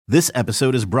This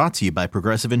episode is brought to you by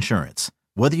Progressive Insurance.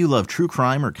 Whether you love true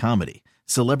crime or comedy,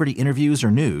 celebrity interviews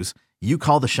or news, you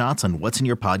call the shots on what's in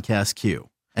your podcast queue.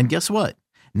 And guess what?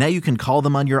 Now you can call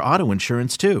them on your auto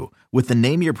insurance too with the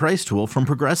Name Your Price tool from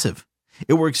Progressive.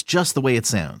 It works just the way it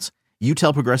sounds. You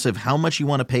tell Progressive how much you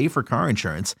want to pay for car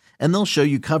insurance, and they'll show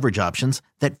you coverage options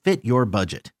that fit your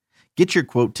budget. Get your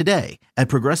quote today at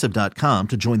Progressive.com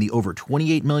to join the over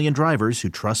 28 million drivers who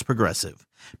trust Progressive.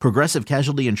 Progressive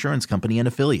Casualty Insurance Company and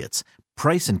Affiliates.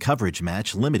 Price and coverage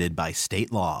match limited by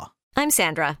state law. I'm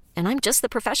Sandra, and I'm just the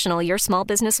professional your small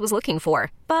business was looking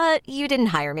for. But you didn't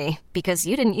hire me because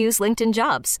you didn't use LinkedIn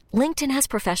Jobs. LinkedIn has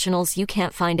professionals you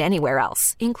can't find anywhere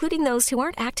else, including those who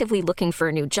aren't actively looking for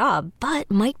a new job, but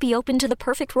might be open to the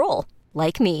perfect role,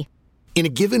 like me. In a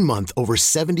given month, over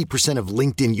 70% of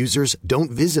LinkedIn users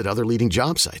don't visit other leading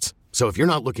job sites. So if you're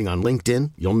not looking on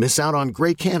LinkedIn, you'll miss out on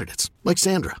great candidates like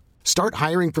Sandra. Start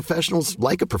hiring professionals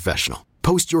like a professional.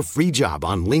 Post your free job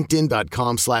on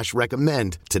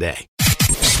linkedin.com/recommend today.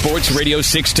 Sports Radio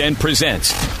 610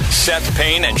 presents Seth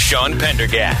Payne and Sean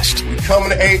Pendergast. We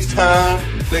coming to H-Town.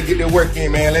 Let's get the work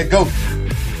in, man. Let's go.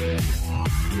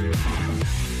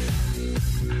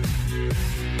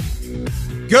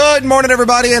 Good morning,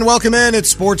 everybody, and welcome in. It's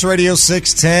Sports Radio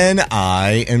 610.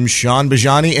 I am Sean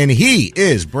Bajani, and he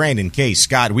is Brandon K.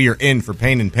 Scott. We are in for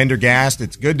Payne and Pendergast.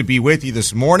 It's good to be with you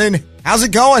this morning. How's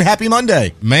it going? Happy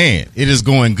Monday. Man, it is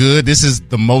going good. This is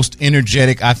the most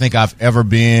energetic I think I've ever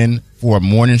been for a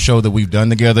morning show that we've done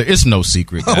together. It's no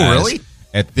secret, guys. Oh, really?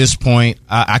 At this point,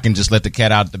 I can just let the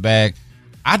cat out of the bag.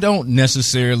 I don't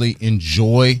necessarily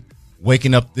enjoy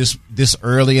waking up this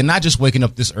early, and not just waking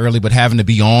up this early, but having to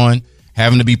be on,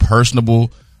 having to be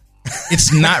personable.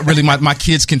 It's not really my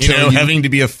kids can tell you. Having to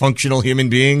be a functional human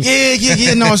being.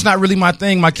 Yeah. No, it's not really my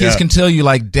thing. My kids can tell you,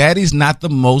 like, Daddy's not the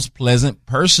most pleasant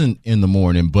person in the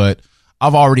morning, but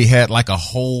I've already had like a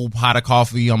whole pot of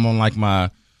coffee. I'm on like my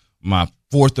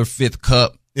fourth or fifth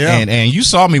cup. Yeah. And you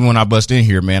saw me when I bust in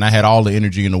here, man. I had all the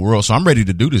energy in the world, so I'm ready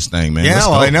to do this thing, man. Yeah,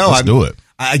 I know. Let's do it.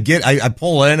 I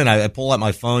pull in and I pull out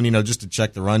my phone, just to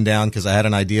check the rundown because I had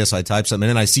an idea, so I type something in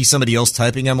and I see somebody else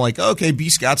typing. I'm like, okay, B.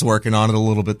 Scott's working on it a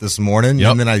little bit this morning.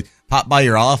 Yep. And then I pop by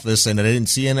your office and I didn't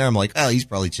see in there. I'm like, oh, he's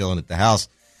probably chilling at the house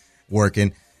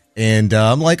working. And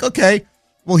I'm like, okay,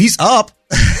 well, he's up.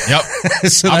 Yep.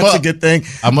 So that's a good thing.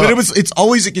 But it's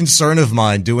always a concern of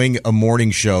mine doing a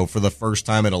morning show for the first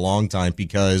time in a long time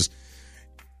because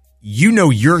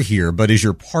you're here, but is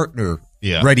your partner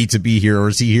ready to be here, or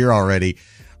is he here already?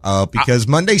 Because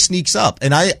Monday sneaks up.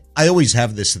 And I always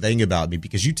have this thing about me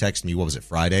because you texted me, what was it,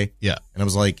 Friday? Yeah. And I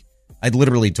was like, I'd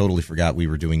literally totally forgot we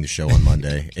were doing the show on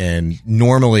Monday. And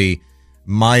normally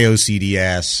my OCD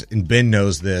ass, and Ben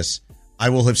knows this, I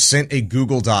will have sent a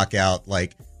Google Doc out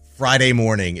like Friday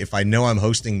morning. If I know I'm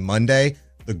hosting Monday,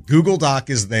 the Google Doc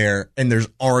is there and there's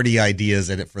already ideas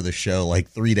in it for the show like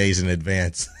 3 days in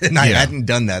advance. And I hadn't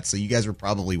done that. So you guys were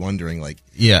probably wondering like.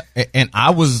 Yeah. And I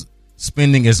was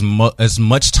spending as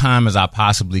much time as I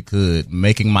possibly could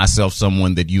making myself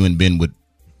someone that you and Ben would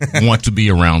want to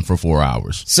be around for 4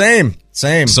 hours. Same.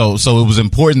 So it was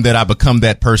important that I become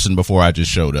that person before I just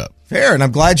showed up. Fair, and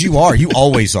I'm glad you are. You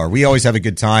always are. We always have a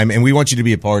good time, and we want you to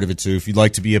be a part of it, too. If you'd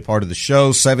like to be a part of the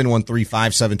show,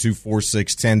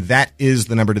 713-572-4610. That is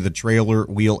the number to the Trailer,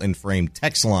 Wheel, and Frame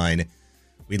text line.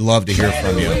 We'd love to hear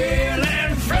from you.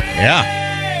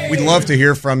 Yeah. We'd love to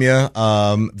hear from you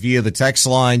via the text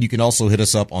line. You can also hit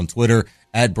us up on Twitter,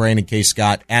 at Brandon K.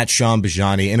 Scott, at Sean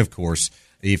Bajani, and, of course,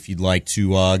 if you'd like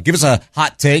to give us a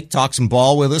hot take, talk some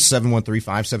ball with us,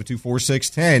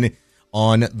 713-572-4610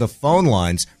 on the phone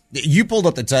lines. You pulled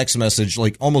up the text message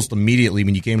like almost immediately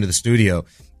when you came to the studio,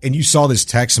 and you saw this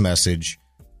text message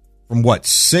from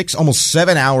almost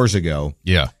 7 hours ago.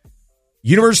 Yeah.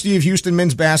 University of Houston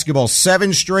men's basketball,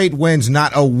 7 straight wins,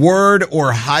 not a word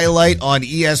or highlight on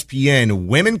ESPN.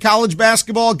 Women college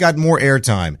basketball got more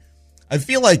airtime. I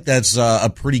feel like that's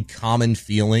a pretty common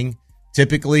feeling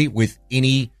typically with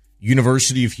any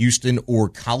University of Houston or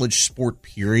college sport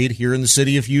period here in the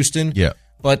city of Houston. Yeah.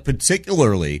 But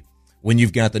particularly when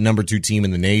you've got the number 2 team in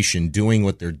the nation doing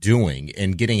what they're doing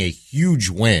and getting a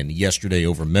huge win yesterday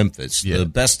over Memphis, the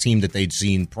best team that they'd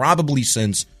seen probably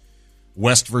since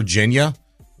West Virginia,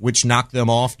 which knocked them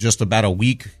off just about a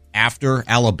week after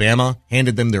Alabama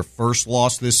handed them their first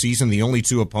loss this season, the only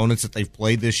 2 opponents that they've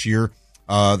played this year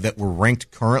that were ranked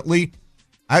currently.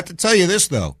 I have to tell you this,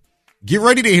 though. Get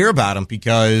ready to hear about them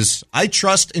because I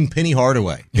trust in Penny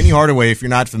Hardaway. Penny Hardaway, if you're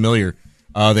not familiar,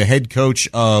 the head coach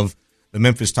of the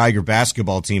Memphis Tiger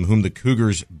basketball team, whom the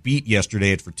Cougars beat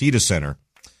yesterday at Fertitta Center,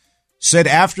 said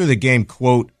after the game,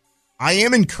 quote, I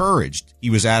am encouraged. He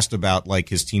was asked about like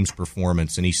his team's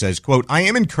performance, and he says, quote, I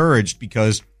am encouraged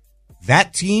because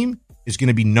that team is going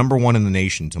to be number one in the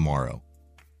nation tomorrow.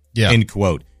 Yeah. End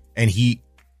quote. And he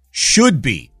should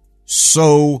be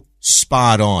so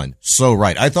spot on, so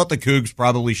right. I thought the Cougs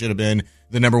probably should have been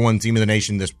the number one team in the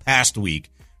nation this past week,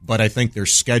 but I think their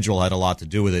schedule had a lot to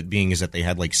do with it, being is that they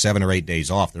had like 7 or 8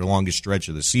 days off, their longest stretch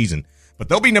of the season. But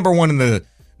they'll be number one in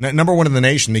the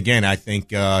nation again, I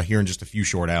think, here in just a few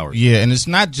short hours. Yeah, and it's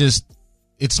not just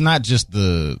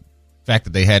the fact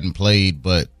that they hadn't played,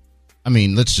 but I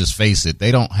mean, let's just face it,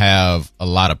 they don't have a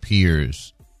lot of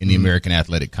peers in the American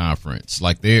Athletic Conference.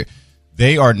 Like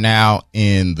they are now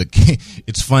in the.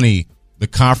 It's funny, the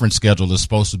conference schedule is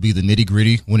supposed to be the nitty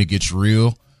gritty when it gets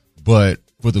real, but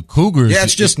for the Cougars, yeah,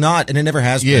 it's just not, and it never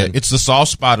has been. Yeah, it's the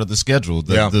soft spot of the schedule.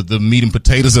 The meat and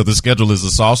potatoes of the schedule is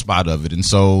the soft spot of it, and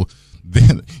so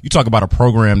then you talk about a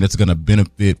program that's going to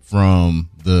benefit from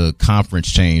the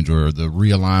conference change or the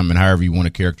realignment, however you want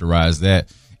to characterize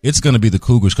that. It's going to be the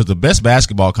Cougars, because the best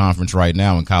basketball conference right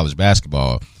now in college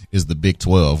basketball is the Big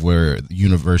 12, where the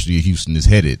University of Houston is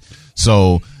headed.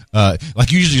 So,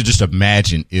 like, usually just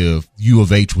imagine if U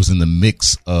of H was in the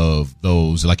mix of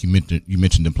those, like you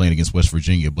mentioned them playing against West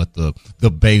Virginia, but the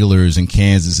Baylors and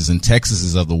Kansases and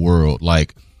Texases of the world,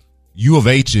 like, U of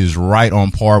H is right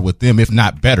on par with them, if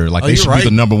not better. Like, they should be the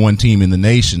number one team in the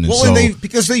nation. And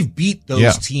because they've beat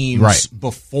those teams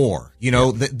before. You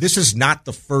know, this is not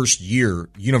the first year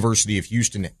University of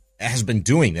Houston has been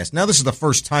doing this. Now, this is the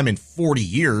first time in 40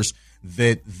 years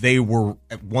that they were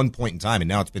at one point in time, and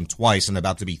now it's been twice and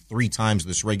about to be 3 times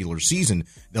this regular season,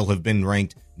 they'll have been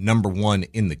ranked number one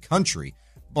in the country.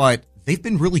 But they've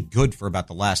been really good for about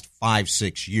the last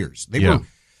 5-6 years. They were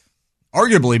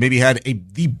arguably maybe had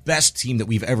the best team that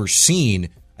we've ever seen.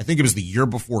 I think it was the year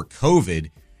before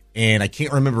COVID, and I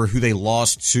can't remember who they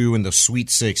lost to in the Sweet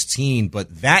 16,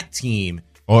 but that team...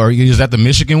 Or is that the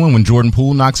Michigan one when Jordan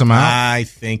Poole knocks them out? I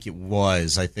think it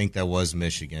was. I think that was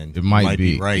Michigan. It might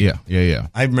be. Right. Yeah.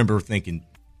 I remember thinking,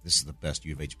 this is the best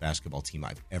U of H basketball team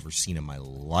I've ever seen in my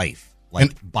life.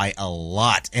 Like, by a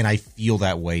lot. And I feel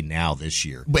that way now this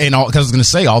year. And because I was going to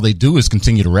say, all they do is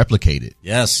continue to replicate it.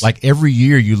 Yes. Like, every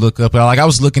year you look up, like, I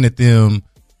was looking at them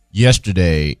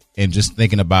yesterday and just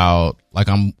thinking about, like,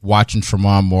 I'm watching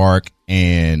Tremont Mark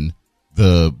and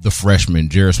the freshman,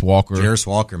 Jarris Walker. Jarris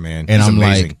Walker, man. And he's I'm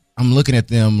amazing. like, I'm looking at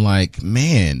them like,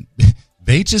 man,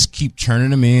 they just keep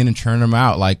turning them in and turning them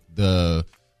out. Like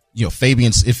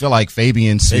Fabian, it felt like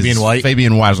Fabian White.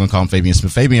 Fabian White, I was going to call him Fabian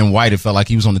Smith. Fabian White, it felt like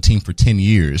he was on the team for 10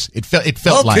 years. It felt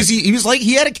like. Because he was like,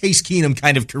 he had a Case Keenum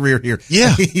kind of career here.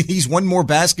 Yeah. He's won more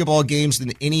basketball games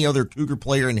than any other Cougar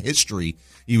player in history.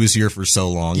 He was here for so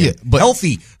long. Yeah, but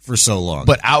healthy for so long.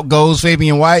 But out goes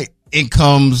Fabian White. In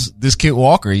comes this kid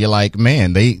Walker. You're like,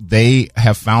 man, they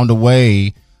have found a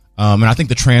way. And I think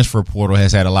the transfer portal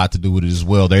has had a lot to do with it as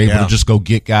well. They're able to just go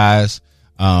get guys,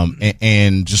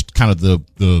 and just kind of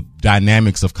the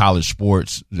dynamics of college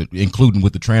sports, including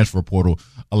with the transfer portal,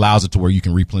 allows it to where you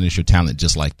can replenish your talent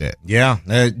just like that. Yeah.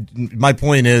 My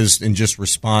point is, in just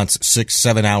response,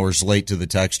 6-7 hours late to the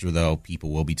texter, though,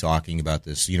 people will be talking about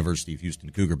this University of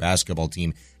Houston Cougar basketball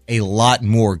team a lot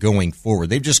more going forward.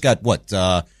 They've just got,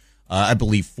 I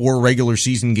believe 4 regular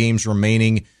season games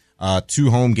remaining, 2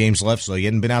 home games left. So you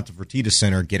hadn't been out to Fertitta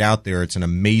Center. Get out there. It's an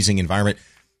amazing environment.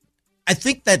 I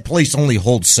think that place only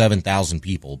holds 7,000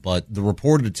 people, but the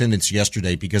reported attendance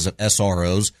yesterday because of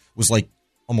SROs was like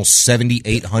almost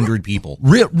 7,800 people.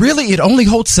 Really? It only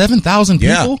holds 7,000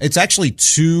 people? Yeah, it's actually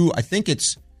 2. I think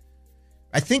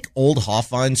Old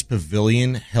Hofheinz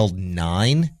Pavilion held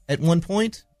 9 at one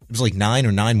point. It was like 9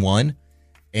 or 9-1.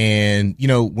 And,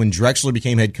 when Drexler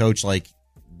became head coach, like,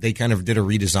 they kind of did a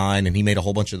redesign, and he made a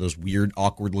whole bunch of those weird,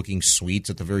 awkward-looking suites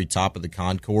at the very top of the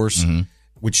concourse,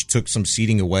 which took some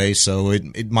seating away. So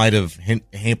it might have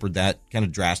hampered that kind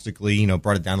of drastically,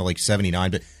 brought it down to like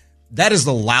 79. But that is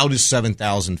the loudest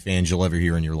 7,000 fans you'll ever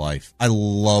hear in your life. I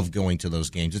love going to those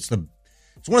games. It's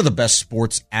one of the best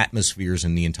sports atmospheres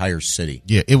in the entire city.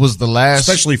 Yeah, it was the last,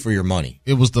 especially for your money.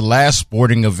 It was the last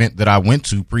sporting event that I went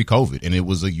to pre-COVID, and it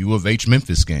was a U of H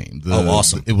Memphis game.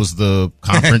 Awesome! It was the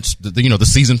conference, the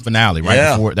season finale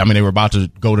right before. I mean, they were about to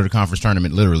go to the conference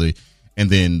tournament, literally. And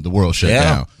then the world shut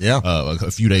down. Yeah. A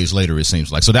few days later, it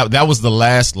seems like. So that was the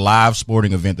last live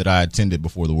sporting event that I attended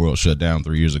before the world shut down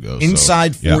 3 years ago.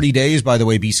 Inside 40 days, by the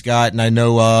way, B. Scott, and I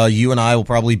know you and I will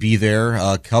probably be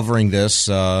there covering this,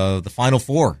 the Final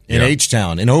Four in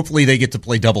H-Town. And hopefully they get to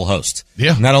play double host.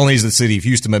 Yeah. Not only is the city of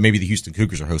Houston, but maybe the Houston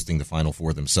Cougars are hosting the Final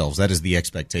Four themselves. That is the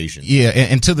expectation. Yeah,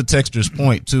 and to the texter's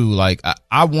point, too, like,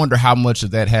 I wonder how much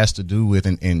of that has to do with,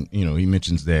 and he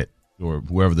mentions that or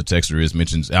whoever the texter is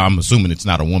mentions, I'm assuming it's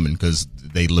not a woman because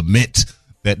they lament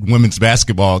that women's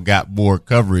basketball got more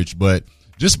coverage, but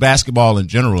just basketball in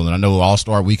general. And I know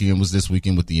All-Star Weekend was this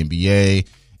weekend with the NBA,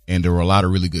 and there were a lot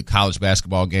of really good college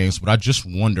basketball games, but I just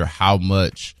wonder how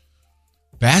much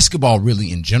basketball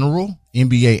really in general,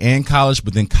 NBA and college,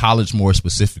 but then college more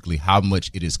specifically, how much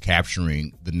it is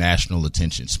capturing the national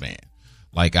attention span.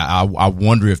 Like, I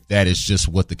wonder if that is just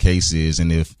what the case is,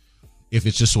 and if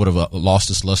it's just sort of lost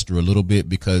its luster a little bit,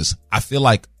 because I feel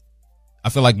like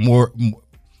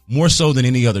more so than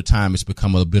any other time, it's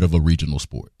become a bit of a regional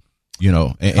sport.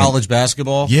 College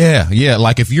basketball? Yeah.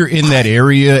 Like, if you're in that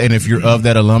area and if you're of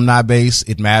that alumni base,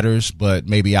 it matters, but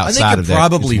maybe outside of that. I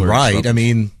think you're probably right. I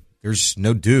mean, there's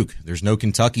no Duke. There's no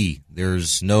Kentucky.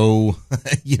 There's no,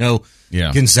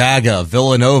 Gonzaga,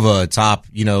 Villanova atop,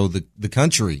 the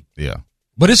country. Yeah.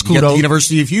 But it's cool, you got though. The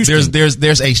University of Houston.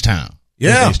 There's H-Town.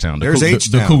 Yeah. H-Town. There's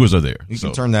H-Town. The Cougars are there. You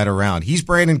can turn that around. He's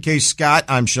Brandon K. Scott.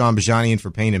 I'm Sean Bajani in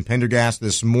for Payne and Pendergast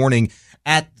this morning.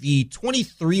 At the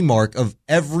 23 mark of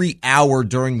every hour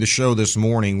during the show this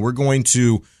morning, we're going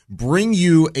to bring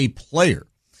you a player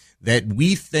that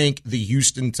we think the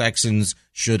Houston Texans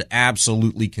should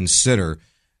absolutely consider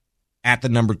at the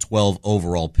number 12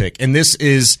 overall pick. And this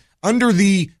is under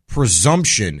the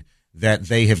presumption that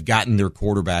they have gotten their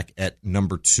quarterback at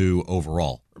number 2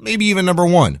 overall, or maybe even number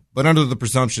 1, but under the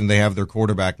presumption they have their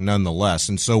quarterback nonetheless.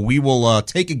 And so we will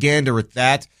take a gander at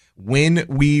that when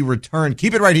we return.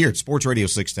 Keep it right here at Sports Radio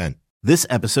 610. This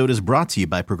episode is brought to you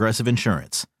by Progressive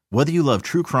Insurance. Whether you love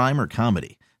true crime or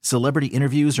comedy, celebrity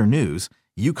interviews or news,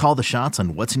 you call the shots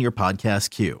on what's in your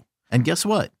podcast queue. And guess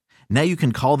what? Now you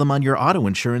can call them on your auto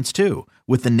insurance too,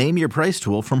 with the Name Your Price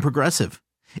tool from Progressive.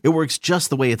 It works just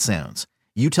the way it sounds.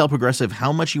 You tell Progressive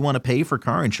how much you want to pay for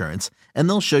car insurance, and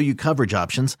they'll show you coverage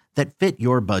options that fit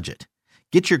your budget.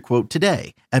 Get your quote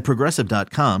today at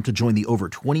Progressive.com to join the over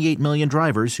 28 million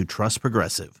drivers who trust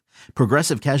Progressive.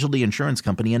 Progressive Casualty Insurance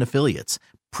Company and Affiliates.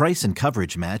 Price and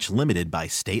coverage match limited by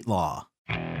state law.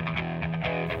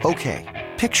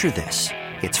 Okay, picture this.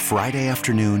 It's Friday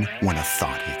afternoon when a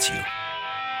thought hits you.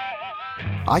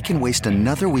 I can waste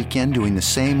another weekend doing the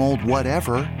same old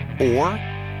whatever, or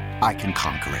I can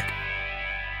conquer it.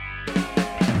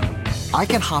 I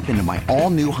can hop into my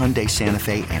all-new Hyundai Santa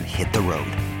Fe and hit the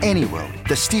road. Any road.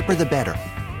 The steeper, the better.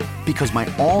 Because my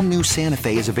all-new Santa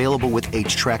Fe is available with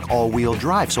H-Track all-wheel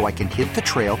drive, so I can hit the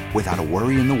trail without a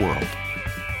worry in the world.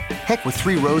 Heck, with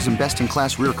 3 rows and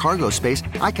best-in-class rear cargo space,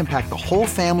 I can pack the whole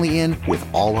family in with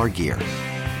all our gear.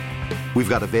 We've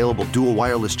got available dual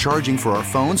wireless charging for our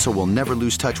phones, so we'll never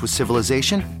lose touch with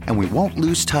civilization, and we won't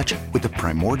lose touch with the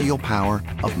primordial power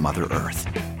of Mother Earth.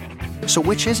 So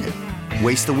which is it?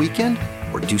 Waste the weekend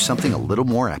or do something a little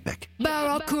more epic?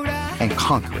 And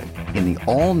conquer it in the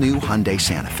all-new Hyundai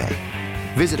Santa Fe.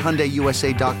 Visit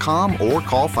HyundaiUSA.com or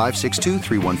call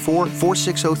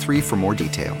 562-314-4603 for more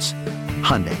details.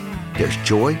 Hyundai, there's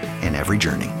joy in every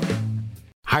journey.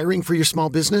 Hiring for your small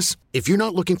business? If you're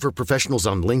not looking for professionals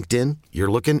on LinkedIn, you're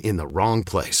looking in the wrong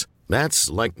place. That's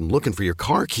like looking for your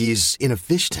car keys in a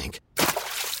fish tank.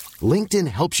 LinkedIn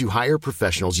helps you hire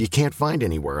professionals you can't find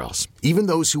anywhere else, even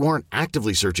those who aren't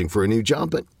actively searching for a new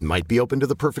job but might be open to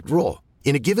the perfect role.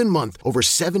 In a given month, over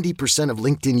 70% of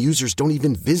LinkedIn users don't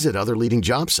even visit other leading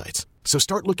job sites. So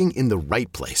start looking in the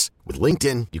right place. With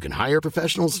LinkedIn, you can hire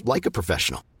professionals like a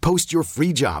professional. Post your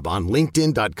free job on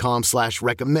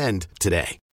linkedin.com/recommend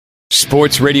today.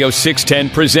 Sports Radio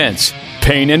 610 presents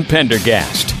Payne and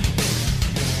Pendergast.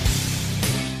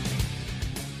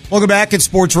 Welcome back at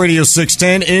Sports Radio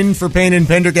 610. In for Payne and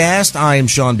Pendergast, I am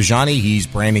Sean Bajani. He's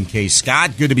Brandon K.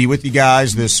 Scott. Good to be with you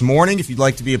guys this morning. If you'd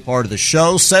like to be a part of the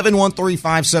show,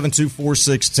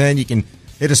 713-572-4610. You can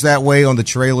hit us that way on the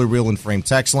Trailer Wheel and Frame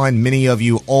text line. Many of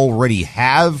you already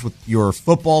have with your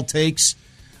football takes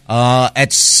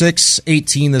at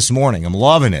 6:18 this morning. I'm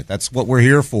loving it. That's what we're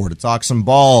here for, to talk some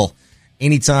ball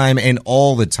anytime and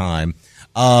all the time.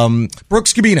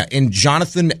 Brooks Cabina and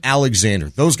Jonathan Alexander,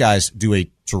 those guys do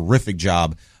a terrific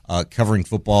job covering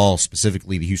football,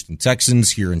 specifically the Houston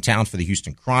Texans, here in town for the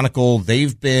Houston Chronicle.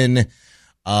 They've been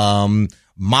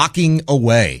mocking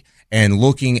away and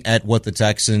looking at what the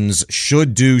Texans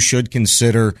should do, should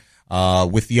consider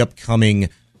with the upcoming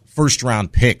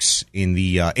first-round picks in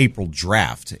the April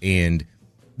draft. And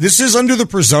this is under the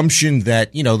presumption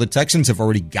that, the Texans have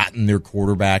already gotten their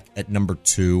quarterback at number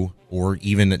 2 or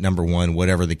even at number 1,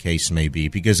 whatever the case may be,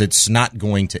 because it's not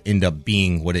going to end up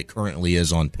being what it currently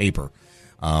is on paper.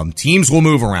 Teams will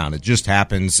move around. It just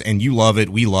happens, and you love it.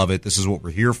 We love it. This is what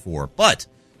we're here for. But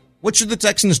what should the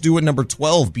Texans do at number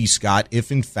 12, B. Scott,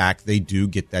 if, in fact, they do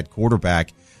get that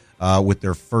quarterback with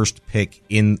their first pick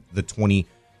in the 2020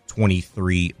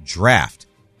 2023 draft.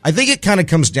 I think it kind of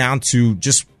comes down to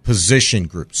just position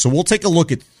groups. So we'll take a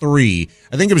look at 3.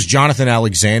 I think it was Jonathan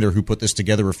Alexander who put this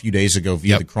together a few days ago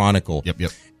via the Chronicle.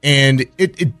 Yep. And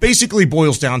it basically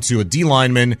boils down to a D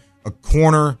lineman, a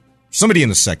corner, somebody in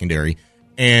the secondary,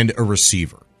 and a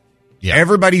receiver. Yeah.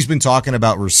 Everybody's been talking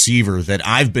about receiver that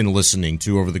I've been listening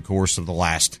to over the course of the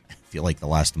last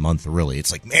month, really.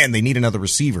 It's like, man, they need another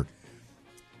receiver.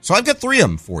 So I've got 3 of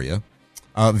them for you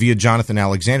via Jonathan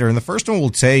Alexander. And the first one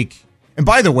we'll take, and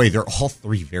by the way, they're all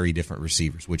 3 very different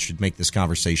receivers, which should make this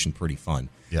conversation pretty fun.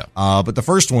 Yeah. But the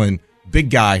first one, big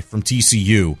guy from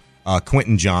TCU,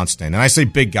 Quentin Johnston. And I say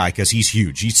big guy because he's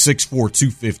huge. He's 6'4",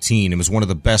 215, and was one of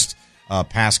the best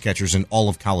pass catchers in all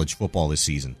of college football this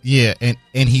season. Yeah,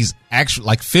 and he's actually,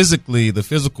 like, physically, the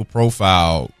physical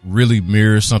profile really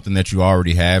mirrors something that you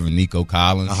already have in Nico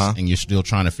Collins, and you're still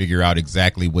trying to figure out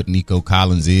exactly what Nico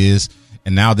Collins is.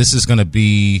 And now this is going to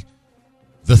be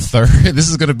the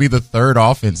third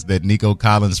offense that Nico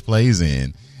Collins plays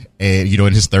in, and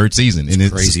in his 3rd season. And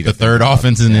it's crazy the 3rd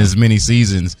offense in as many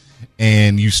seasons,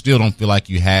 and you still don't feel like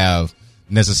you have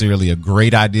necessarily a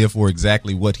great idea for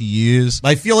exactly what he is.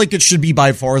 I feel like it should be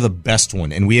by far the best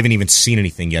one, and we haven't even seen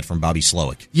anything yet from Bobby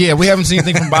Slowick. Yeah, we haven't seen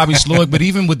anything from Bobby Slowick, but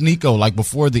even with Nico, like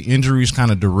before the injuries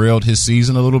kind of derailed his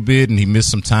season a little bit and he missed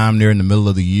some time there in the middle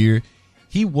of the year,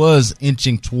 he was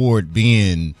inching toward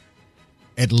being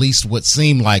at least what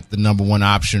seemed like the number 1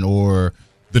 option or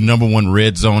the number 1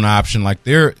 red zone option. Like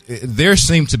there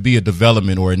seemed to be a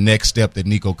development or a next step that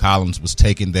Nico Collins was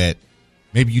taking that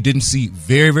maybe you didn't see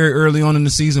very, very early on in the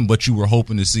season, but you were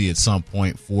hoping to see at some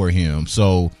point for him.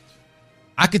 So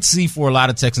I could see for a lot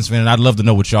of Texans fans, and I'd love to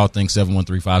know what y'all think,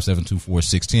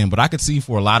 713-572-4610, but I could see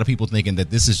for a lot of people thinking that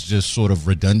this is just sort of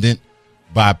redundant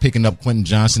by picking up Quentin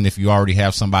Johnston if you already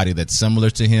have somebody that's similar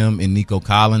to him in Nico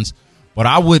Collins. But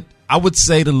I would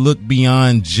say to look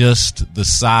beyond just the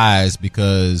size,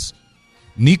 because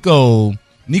Nico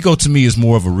to me is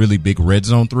more of a really big red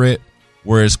zone threat.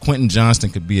 Whereas Quentin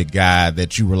Johnston could be a guy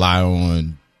that you rely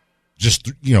on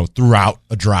just, throughout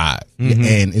a drive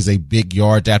and is a big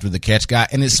yards after the catch guy.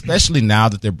 And especially now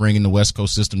that they're bringing the West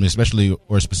Coast system,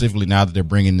 specifically now that they're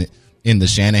bringing in the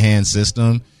Shanahan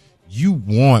system, you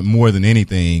want more than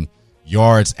anything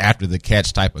yards after the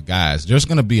catch type of guys. There's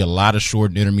going to be a lot of short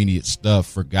and intermediate stuff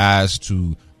for guys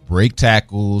to break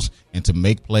tackles and to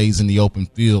make plays in the open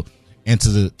field. And to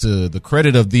the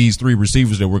credit of these 3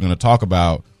 receivers that we're going to talk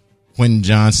about, Quentin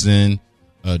Johnston,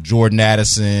 Jordan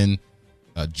Addison,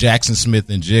 Jackson Smith,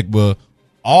 and Jigba,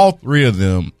 all 3 of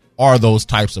them are those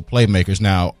types of playmakers.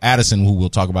 Now, Addison, who we'll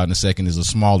talk about in a second, is a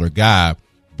smaller guy,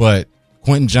 but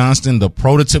Quentin Johnston, the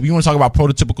prototype, you want to talk about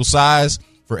prototypical size?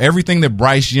 For everything that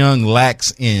Bryce Young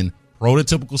lacks in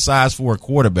prototypical size for a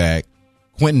quarterback,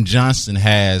 Quentin Johnston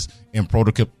has in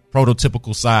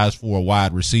prototypical size for a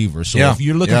wide receiver. So if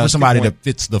you're looking for somebody that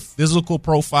fits the physical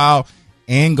profile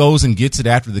and goes and gets it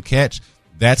after the catch,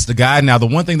 that's the guy. Now, the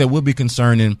one thing that would be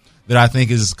concerning, that I think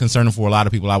is concerning for a lot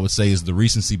of people, I would say, is the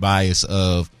recency bias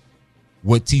of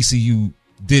what TCU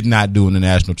did not do in the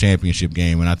national championship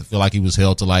game. And I feel like he was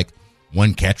held to like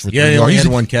 1 catch for 3 yards. Yeah, he had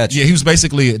 1 catch. Yeah, he was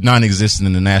basically non-existent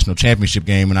in the national championship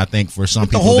game. And I think for some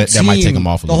people that might take him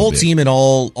off a little bit. The whole team in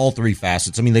all 3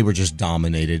 facets, I mean, they were just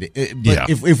dominated. But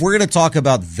if we're going to talk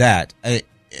about that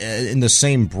in the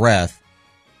same breath,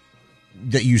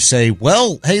 that you say,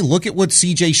 well, hey, look at what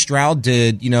C.J. Stroud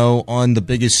did, on the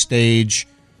biggest stage,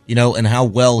 and how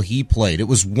well he played. It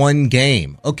was 1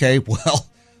 game. Okay, well,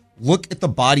 look at the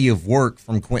body of work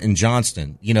from Quentin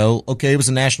Johnston. Okay, it was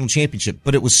a national championship,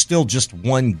 but it was still just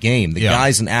 1 game. The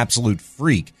guy's an absolute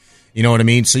freak. You know what I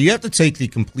mean? So you have to take the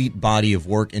complete body of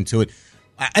work into it.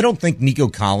 I don't think Nico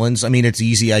Collins, I mean, it's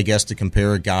easy, I guess, to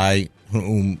compare a guy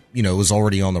whom, was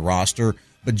already on the roster.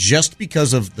 But just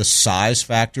because of the size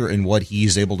factor and what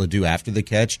he's able to do after the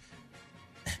catch,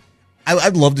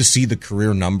 I'd love to see the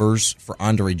career numbers for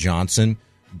Andre Johnson.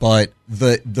 But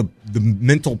the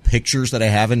mental pictures that I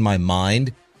have in my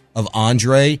mind of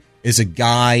Andre is a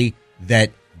guy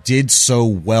that did so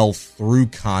well through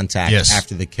contact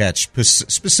after the catch,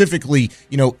 specifically,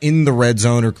 in the red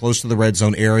zone or close to the red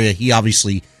zone area. He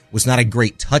obviously was not a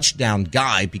great touchdown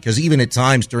guy, because even at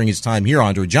times during his time here,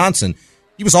 Andre Johnson,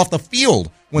 he was off the field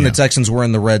when the Texans were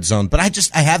in the red zone. But I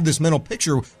have this mental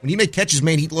picture. When he made catches,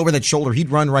 man, he'd lower that shoulder.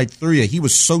 He'd run right through you. He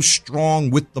was so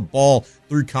strong with the ball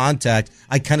through contact.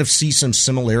 I kind of see some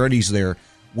similarities there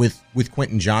with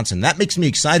Quentin Johnston. That makes me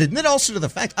excited. And then also to the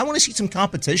fact, I want to see some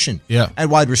competition at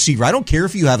wide receiver. I don't care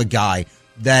if you have a guy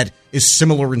that is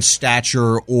similar in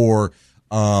stature or,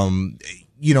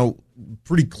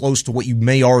 pretty close to what you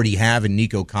may already have in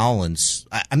Nico Collins.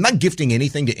 I'm not gifting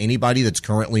anything to anybody that's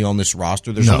currently on this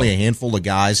roster. There's only a handful of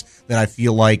guys that I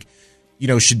feel like,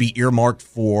 should be earmarked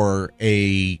for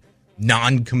a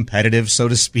non-competitive, so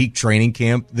to speak, training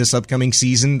camp this upcoming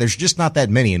season. There's just not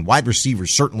that many, and wide receiver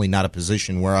is certainly not a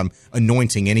position where I'm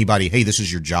anointing anybody, hey, this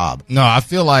is your job. No, I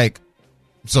feel like,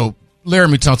 so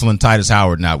Laramie Tunsil and Titus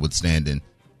Howard notwithstanding,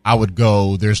 I would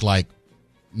go, there's like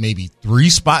maybe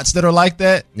 3 spots that are like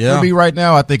that for me right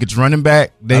now. I think it's running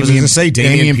back,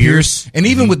 Dameon Pierce. And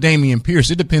even with Dameon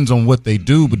Pierce, it depends on what they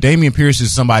do, but Dameon Pierce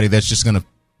is somebody that's just going to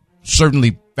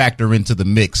certainly factor into the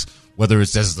mix, whether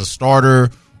it's as the starter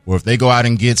or if they go out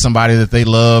and get somebody that they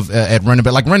love at running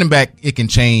back. Like running back, it can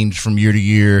change from year to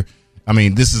year. I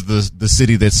mean, this is the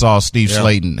city that saw Steve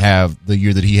Slayton have the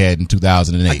year that he had in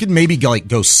 2008. I could maybe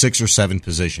go 6 or 7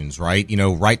 positions, right?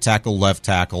 Right tackle, left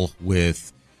tackle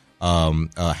with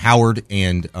Howard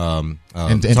and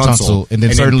Tunsil, and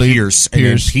then certainly Pierce, and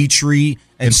then Petrie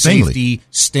and safety,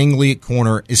 Stingley at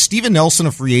corner. Is Steven Nelson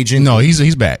a free agent? No,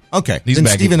 he's back. Okay, he's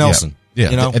back. Steven Nelson.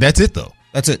 Yeah. That's it though.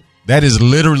 That's it. That is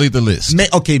literally the list. Maybe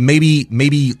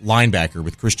linebacker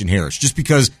with Christian Harris, just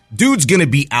because dude's going to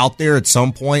be out there at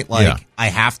some point. I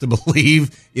have to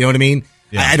believe, you know what I mean?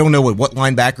 Yeah. I don't know what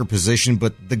linebacker position,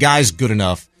 but the guy's good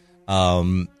enough.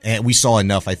 And we saw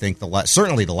enough, I think,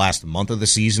 certainly the last month of the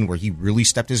season where he really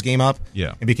stepped his game up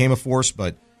and became a force.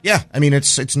 But yeah, I mean,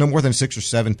 it's no more than 6 or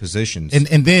 7 positions.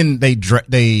 And then they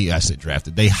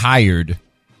hired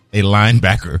a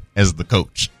linebacker as the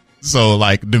coach. So,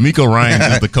 DeMeco Ryans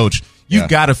is the coach. You've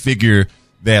got to figure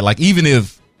that, even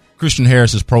if Christian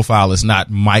Harris's profile is not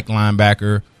Mike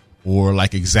linebacker or,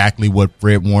 exactly what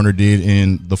Fred Warner did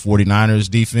in the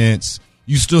 49ers defense,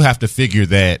 you still have to figure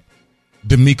that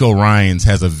DeMeco Ryans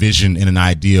has a vision and an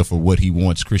idea for what he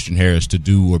wants Christian Harris to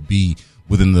do or be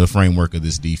within the framework of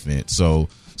this defense. So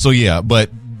yeah, but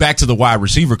back to the wide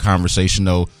receiver conversation,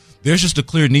 though, there's just a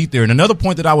clear need there. And another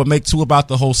point that I would make, too, about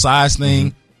the whole size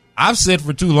thing, I've said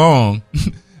for too long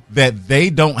that they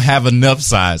don't have enough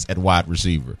size at wide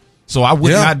receiver. So I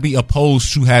would not be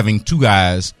opposed to having 2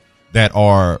 guys that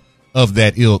are of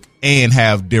that ilk and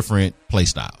have different play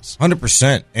styles.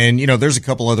 100%. And, there's a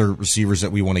couple other receivers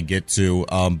that we want to get to,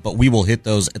 but we will hit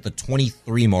those at the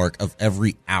 23 mark of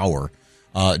every hour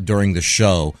during the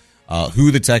show,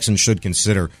 who the Texans should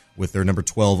consider with their number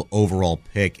 12 overall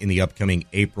pick in the upcoming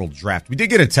April draft. We did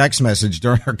get a text message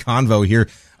during our convo here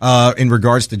in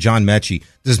regards to John Mechie.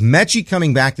 Does Mechie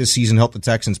coming back this season help the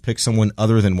Texans pick someone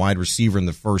other than wide receiver in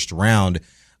the first round?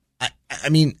 I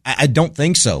mean, I don't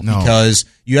think so, because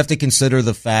you have to consider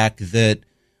the fact that,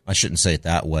 I shouldn't say it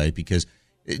that way, because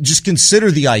just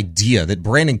consider the idea that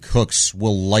Brandon Cooks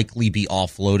will likely be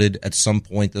offloaded at some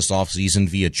point this offseason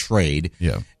via trade.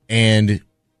 Yeah. And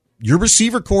your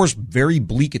receiver core is very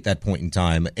bleak at that point in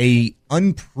time. A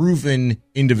unproven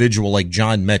individual like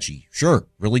John Mechie, sure,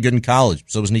 really good in college.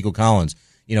 So was Nico Collins.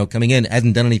 Coming in,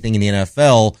 hasn't done anything in the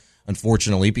NFL,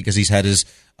 unfortunately, because he's had his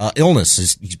illness.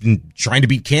 He's been trying to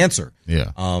beat cancer.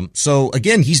 Yeah. So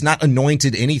again, he's not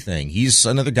anointed anything. He's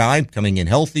another guy coming in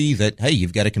healthy that, hey,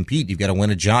 you've got to compete. You've got to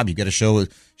win a job. You've got to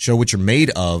show what you're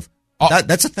made of.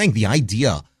 That's the thing. The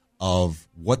idea of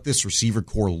what this receiver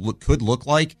core could look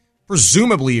like.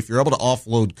 Presumably, if you're able to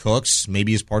offload Cooks,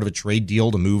 maybe as part of a trade deal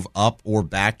to move up or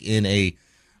back in a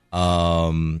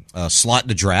slot in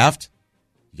the draft,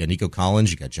 you got Nico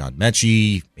Collins, you got John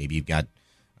Mechie, maybe you've got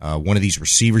one of these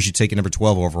receivers you take at number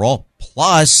 12 overall.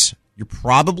 Plus, you're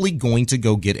probably going to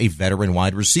go get a veteran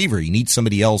wide receiver. You need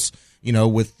somebody else,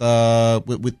 with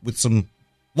some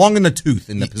long in the tooth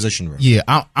in the position room. Yeah,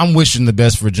 I'm wishing the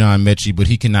best for John Mechie, but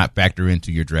he cannot factor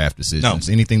into your draft decisions.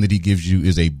 No. Anything that he gives you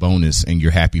is a bonus, and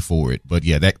you're happy for it. But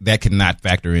yeah, that cannot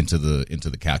factor into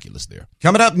the calculus there.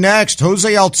 Coming up next,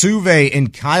 Jose Altuve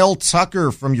and Kyle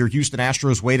Tucker from your Houston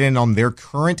Astros weighed in on their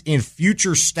current and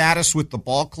future status with the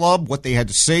ball club. What they had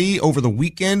to say over the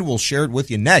weekend, we'll share it with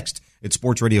you next at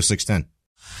Sports Radio 610.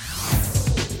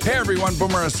 Hey everyone,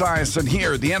 Boomer Esiason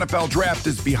here. The NFL draft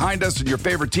is behind us and your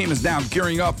favorite team is now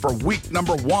gearing up for week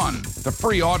number 1. The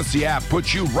free Odyssey app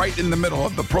puts you right in the middle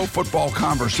of the pro football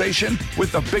conversation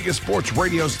with the biggest sports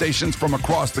radio stations from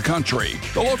across the country.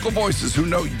 The local voices who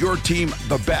know your team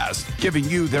the best, giving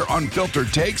you their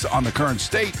unfiltered takes on the current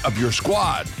state of your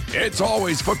squad. It's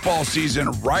always football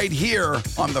season right here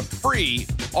on the free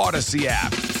Odyssey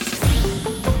app.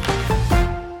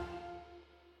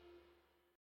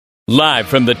 Live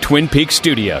from the Twin Peaks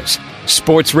studios,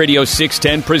 Sports Radio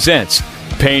 610 presents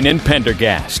Payne and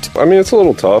Pendergast. I mean, it's a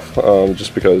little tough,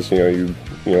 just because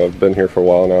I've been here for a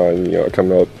while now, and I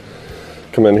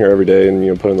come in here every day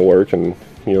and put in the work and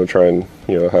try and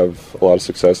have a lot of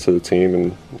success to the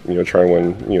team and, try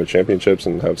and win, championships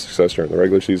and have success during the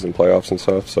regular season, playoffs and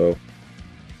stuff. So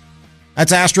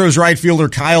that's Astros right fielder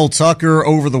Kyle Tucker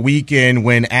over the weekend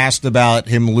when asked about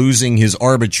him losing his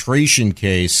arbitration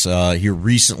case here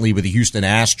recently with the Houston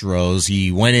Astros.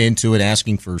 He went into it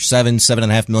asking for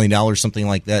 $7.5 million, something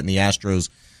like that, and the Astros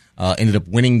ended up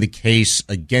winning the case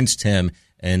against him,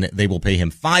 and they will pay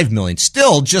him $5 million.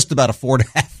 Still just about a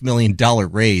 $4.5 million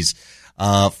raise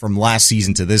from last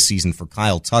season to this season for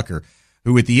Kyle Tucker,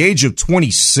 who at the age of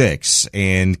 26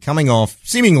 and coming off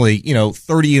seemingly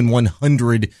 30 and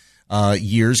 100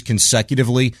 years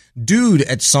consecutively, dude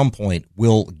at some point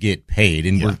will get paid.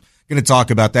 And we're going to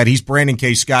talk about that. He's Brandon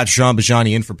K. Scott, Sean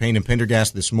Bajani in for Payne and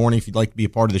Pendergast this morning. If you'd like to be a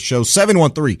part of the show,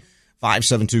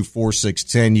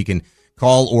 713-572-4610. You can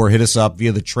call or hit us up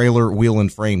via the Trailer Wheel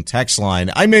and Frame text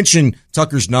line. I mentioned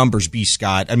Tucker's numbers, B.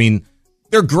 Scott. I mean,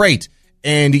 they're great.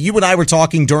 And you and I were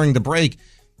talking during the break.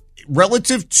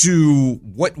 Relative to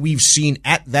what we've seen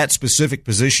at that specific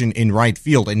position in right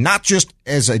field, and not just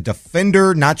as a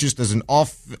defender, not just as an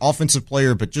offensive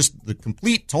player, but just the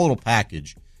complete total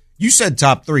package. You said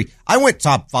top 3. I went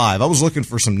top 5. I was looking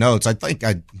for some notes. I think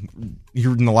I,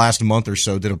 here in the last month or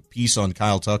so, did a piece on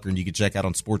Kyle Tucker, and you can check out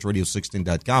on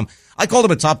sportsradio610.com. I called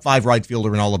him a top 5 right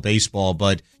fielder in all of baseball,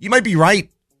 but you might be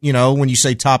right, when you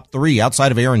say top 3,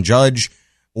 outside of Aaron Judge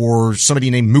or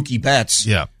somebody named Mookie Betts.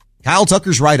 Yeah. Kyle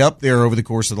Tucker's right up there over the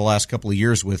course of the last couple of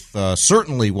years with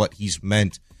certainly what he's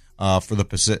meant for the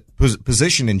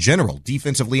position in general,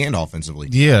 defensively and offensively.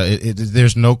 Yeah,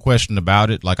 there's no question about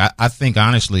it. Like, I think,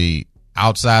 honestly,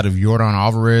 outside of Yordan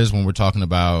Alvarez, when we're talking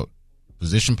about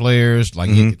position players,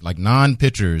 like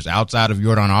non-pitchers, outside of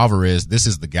Yordan Alvarez, this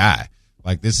is the guy.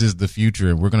 Like, this is the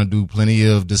future. And we're going to do plenty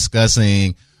of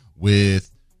discussing with,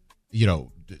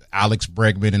 Alex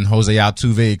Bregman and Jose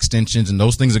Altuve extensions, and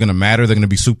those things are going to matter. They're going to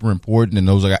be super important, and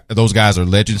those guys are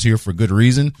legends here for good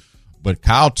reason. But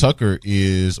Kyle Tucker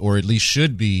is, or at least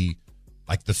should be,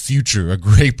 like the future, a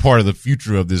great part of the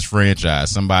future of this franchise,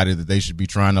 somebody that they should be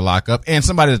trying to lock up, and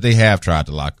somebody that they have tried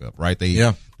to lock up, right?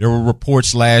 There were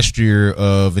reports last year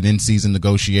of an in-season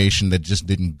negotiation that just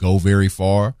didn't go very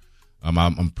far.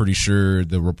 I'm pretty sure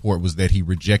the report was that he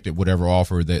rejected whatever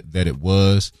offer that it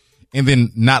was. And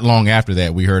then not long after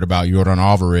that, we heard about Yordan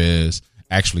Alvarez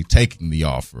actually taking the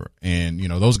offer. And,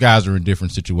 those guys are in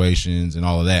different situations and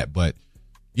all of that. But,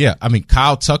 yeah, I mean,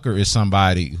 Kyle Tucker is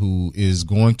somebody who is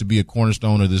going to be a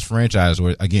cornerstone of this franchise,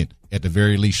 or, again, at the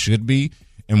very least should be.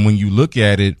 And when you look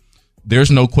at it, there's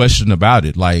no question about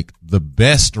it. Like, the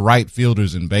best right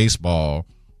fielders in baseball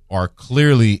are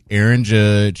clearly Aaron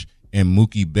Judge and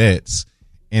Mookie Betts.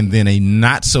 And then a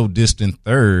not-so-distant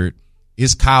third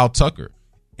is Kyle Tucker.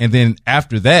 And then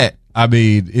after that, I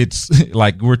mean, it's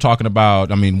like we're talking about,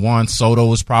 Juan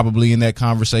Soto is probably in that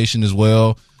conversation as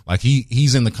well. Like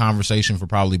he's in the conversation for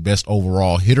probably best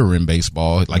overall hitter in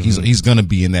baseball. Like he's going to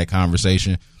be in that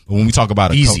conversation. But when we talk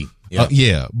about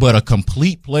but a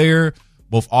complete player,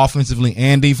 both offensively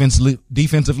and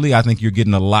defensively, I think you're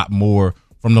getting a lot more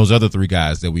from those other 3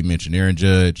 guys that we mentioned, Aaron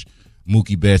Judge,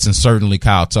 Mookie Betts, and certainly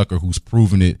Kyle Tucker, who's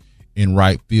proven it in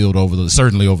right field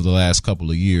certainly over the last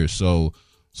couple of years. So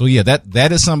yeah,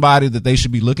 that is somebody that they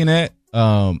should be looking at,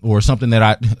 or something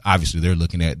that obviously they're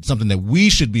looking at, something that we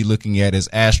should be looking at as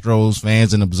Astros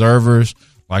fans and observers.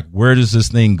 Like, where does this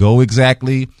thing go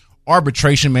exactly?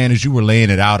 Arbitration, man, as you were laying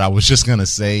it out, I was just gonna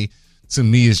say, to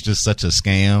me, it's just such a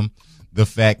scam. The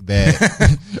fact that,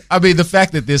 the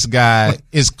fact that this guy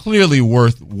is clearly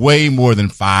worth way more than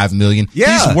 $5 million.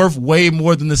 Yeah. He's worth way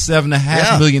more than the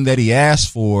 $7.5 million that he asked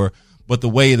for. But the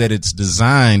way that it's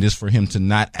designed is for him to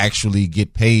not actually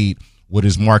get paid what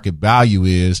his market value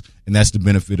is, and that's the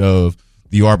benefit of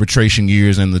the arbitration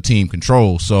years and the team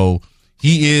control. So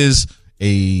he is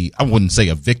I wouldn't say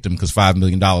a victim, because $5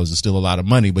 million is still a lot of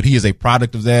money, but he is a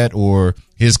product of that, or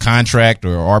his contract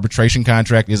or arbitration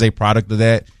contract is a product of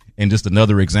that, and just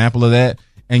another example of that.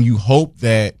 And you hope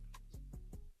that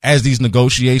as these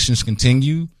negotiations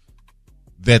continue,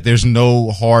 that there's no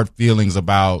hard feelings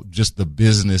about just the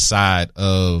business side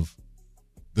of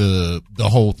the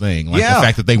whole thing. Like the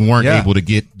fact that they weren't able to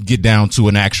get down to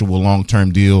an actual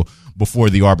long-term deal before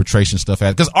the arbitration stuff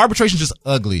happened. Because arbitration is just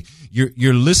ugly.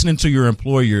 You're listening to your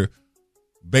employer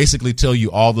basically tell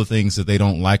you all the things that they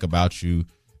don't like about you.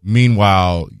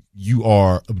 Meanwhile, you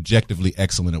are objectively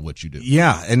excellent at what you do.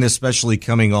 Yeah, and especially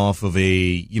coming off of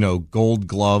a, Gold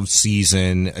Glove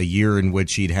season, a year in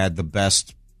which he'd had the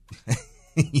best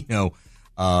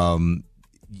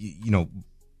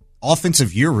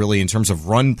offensive year, really, in terms of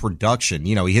run production.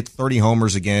 He hit 30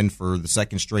 homers again for the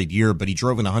second straight year, but he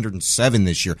drove in 107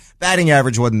 this year. Batting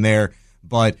average wasn't there,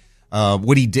 but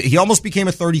what he did. He almost became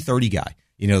a 30-30 guy,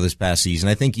 this past season.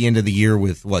 I think he ended the year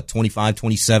with 25,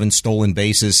 27 stolen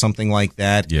bases, something like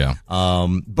that. Yeah.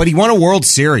 But he won a World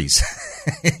Series.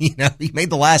 He made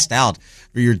the last out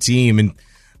for your team and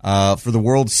for the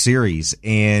World Series.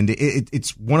 And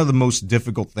it's one of the most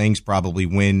difficult things probably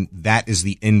when that is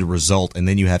the end result. And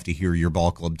then you have to hear your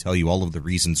ball club tell you all of the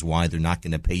reasons why they're not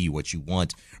going to pay you what you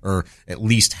want, or at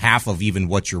least half of even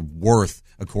what you're worth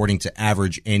according to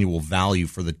average annual value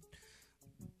for the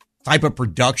type of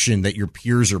production that your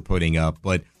peers are putting up.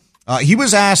 But he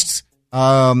was asked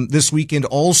this weekend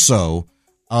also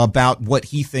about what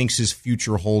he thinks his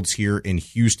future holds here in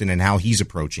Houston and how he's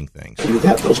approaching things. You've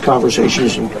had those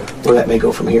conversations and where that may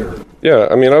go from here. Yeah,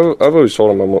 I mean, I've always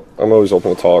told him I'm always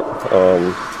open to talk.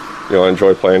 I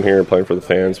enjoy playing here, playing for the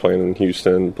fans, playing in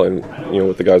Houston, playing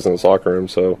with the guys in the locker room.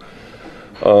 So,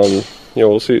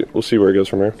 we'll see where it goes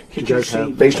from here. Could you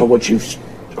see, based on what you've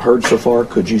heard so far,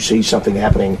 could you see something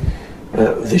happening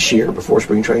this year before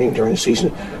spring training during the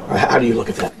season? Or how do you look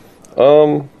at that?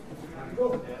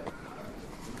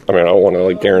 I mean, I don't want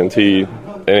to guarantee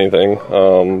anything,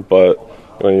 but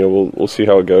we'll see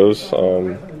how it goes.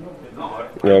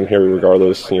 I'm here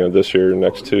regardless. This year,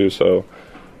 next too. So,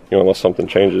 unless something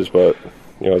changes, but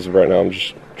as of right now, I'm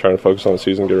just trying to focus on the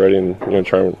season, get ready, and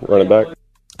try and run it back.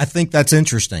 I think that's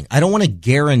interesting. I don't want to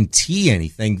guarantee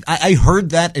anything. I heard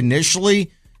that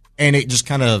initially, and it just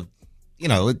kind of,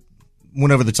 it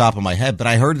went over the top of my head. But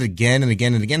I heard it again and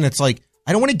again and again. It's like,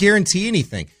 I don't want to guarantee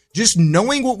anything. Just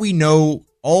knowing what we know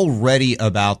already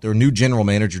about their new general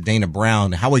manager, Dana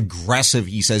Brown, how aggressive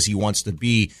he says he wants to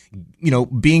be,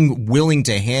 being willing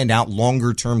to hand out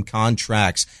longer term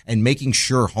contracts and making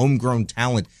sure homegrown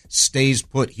talent stays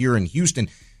put here in Houston.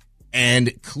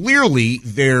 And clearly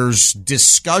there's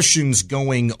discussions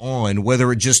going on,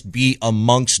 whether it just be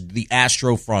amongst the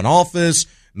Astro front office,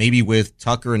 maybe with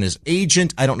Tucker and his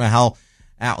agent. I don't know how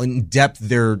in depth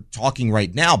they're talking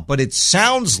right now, but it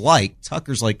sounds like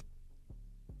Tucker's like,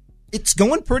 it's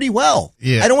going pretty well.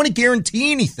 Yeah. I don't want to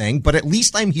guarantee anything, but at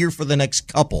least I'm here for the next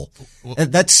couple.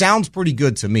 That sounds pretty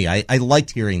good to me. I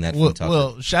liked hearing that from Tucker.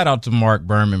 Well, shout out to Mark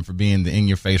Berman for being the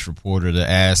in-your-face reporter to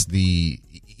ask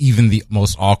even the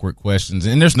most awkward questions.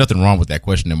 And there's nothing wrong with that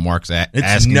question that Mark's asking.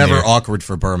 It's never awkward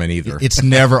for Berman either. It's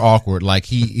never awkward.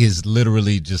 He is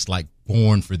literally just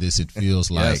born for this, it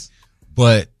feels like. Yes.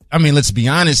 But, I mean, let's be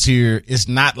honest here. It's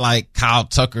not like Kyle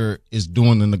Tucker is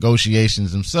doing the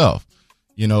negotiations himself.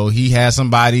 He has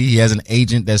he has an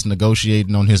agent that's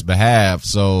negotiating on his behalf.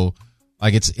 So,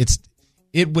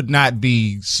 it would not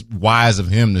be wise of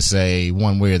him to say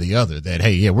one way or the other that,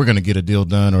 hey, yeah, we're going to get a deal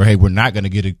done, or hey, we're not going to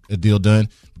get a deal done,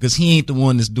 because he ain't the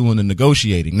one that's doing the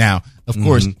negotiating. Now, of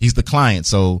course, he's the client.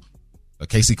 So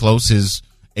Casey Close, his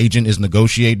agent, is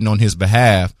negotiating on his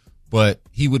behalf, but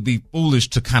he would be foolish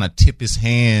to kind of tip his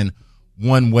hand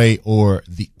one way or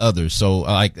the other. So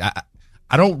I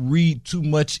don't read too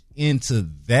much into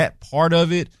that part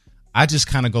of it. I just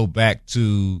kind of go back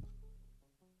to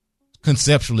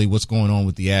conceptually what's going on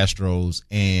with the Astros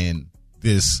and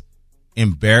this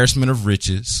embarrassment of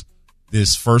riches,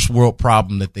 this first world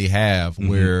problem that they have,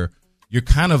 where you're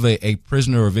kind of a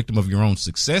prisoner or a victim of your own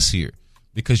success here,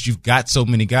 because you've got so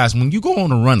many guys. When you go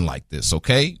on a run like this,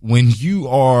 okay, when you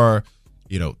are,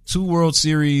 2 World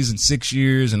Series in 6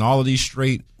 years and all of these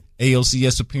straight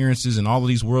ALCS appearances and all of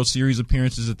these World Series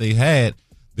appearances that they had,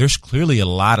 there's clearly a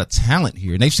lot of talent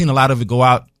here. And they've seen a lot of it go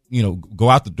out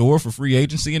the door for free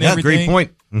agency and everything.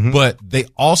 Great point. But they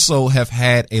also have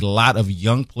had a lot of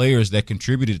young players that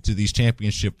contributed to these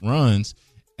championship runs.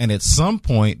 And at some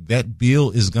point, that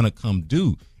bill is going to come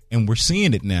due. And we're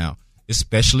seeing it now,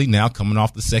 especially now coming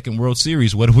off the second World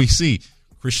Series. What do we see?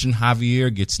 Christian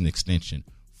Javier gets an extension.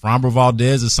 Framber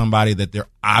Valdez is somebody that they're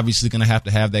obviously going to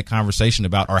have that conversation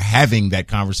about, or having that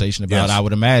conversation about, yes. I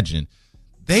would imagine.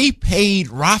 They paid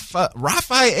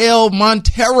Rafael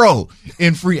Montero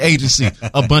in free agency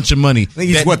a bunch of money. I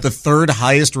think he's the third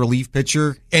highest relief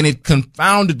pitcher. And it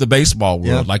confounded the baseball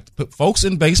world. Yeah. Folks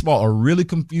in baseball are really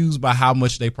confused by how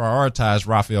much they prioritize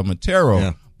Rafael Montero.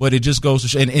 Yeah. But it just goes to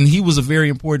show, and he was a very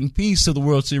important piece to the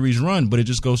World Series run, but it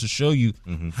just goes to show you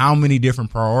how many different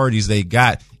priorities they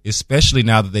got, especially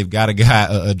now that they've got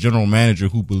a general manager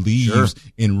who believes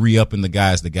in re-upping the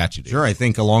guys that got you there. Sure, I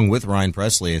think along with Ryan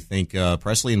Presley, I think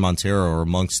Presley and Montero are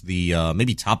amongst the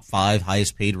maybe top 5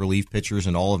 highest paid relief pitchers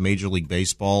in all of Major League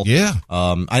Baseball. Yeah.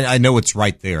 I know it's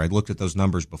right there. I looked at those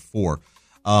numbers before.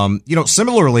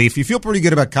 Similarly, if you feel pretty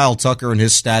good about Kyle Tucker and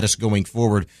his status going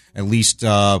forward, at least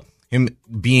him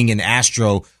being an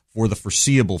Astro for the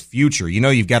foreseeable future. You know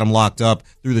you've got him locked up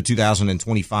through the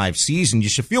 2025 season. You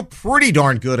should feel pretty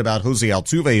darn good about Jose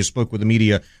Altuve, who spoke with the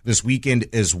media this weekend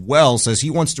as well, says he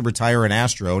wants to retire an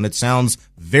Astro, and it sounds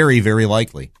very, very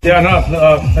likely. Yeah,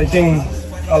 I think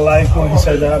I like when he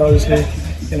said that. Obviously,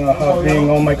 I have been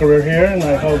all my career here, and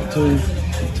I hope to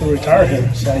retire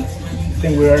here. So I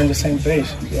think we are in the same page.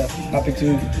 Yeah, happy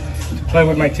to play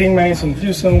with my teammates in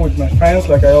Houston, with my friends,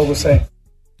 like I always say.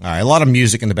 All right, a lot of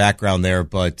music in the background there,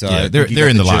 but they're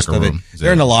in the locker room.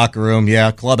 They're in the locker room,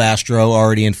 yeah. Club Astro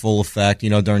already in full effect,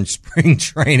 during spring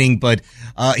training. But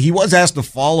he was asked a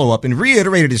follow-up and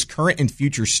reiterated his current and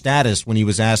future status when he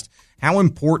was asked how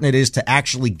important it is to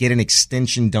actually get an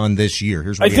extension done this year.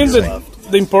 Here's what I think that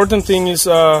the important thing is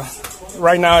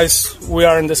right now is we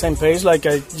are in the same page, like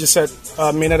I just said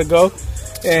a minute ago.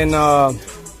 And,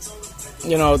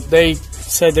 they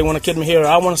said they want to keep me here.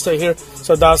 I want to stay here.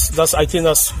 So that's I think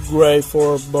that's great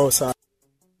for both sides.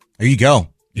 There you go.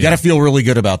 You got to feel really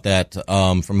good about that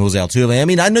from Jose Altuve. I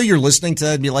mean, I know you're listening to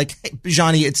it and be like, hey,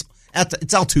 Bijani, it's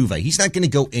Altuve. He's not going to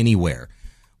go anywhere.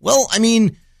 Well, I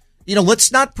mean,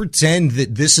 let's not pretend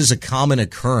that this is a common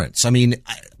occurrence. I mean,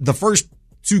 the first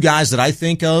two guys that I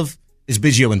think of is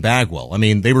Biggio and Bagwell. I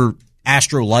mean, they were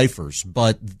Astro lifers,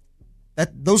 but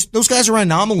those guys are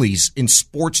anomalies in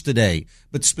sports today,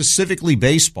 but specifically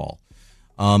baseball.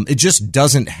 It just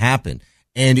doesn't happen.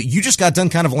 And you just got done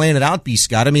kind of laying it out, B.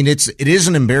 Scott. I mean, it is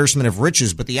an embarrassment of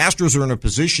riches, but the Astros are in a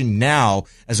position now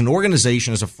as an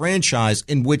organization, as a franchise,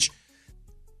 in which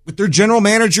with their general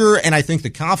manager and I think the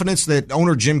confidence that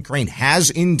owner Jim Crane has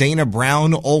in Dana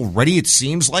Brown already, it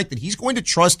seems like that he's going to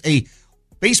trust a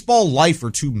baseball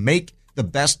lifer to make the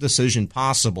best decision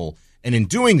possible. And in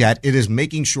doing that, it is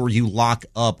making sure you lock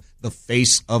up the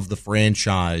face of the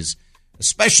franchise,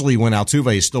 especially when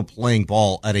Altuve is still playing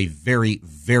ball at a very,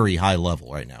 very high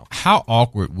level right now. How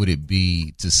awkward would it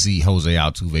be to see Jose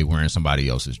Altuve wearing somebody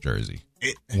else's jersey,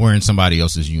 wearing somebody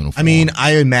else's uniform? I mean,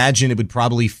 I imagine it would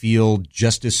probably feel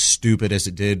just as stupid as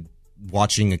it did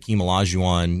watching Hakeem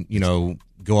Olajuwon,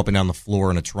 go up and down the floor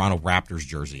in a Toronto Raptors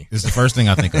jersey. It's the first thing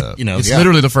I think of. It's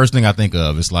literally the first thing I think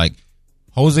of. It's like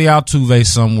Jose Altuve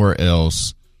somewhere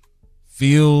else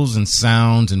feels and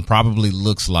sounds and probably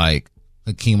looks like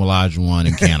Hakeem Olajuwon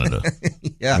in Canada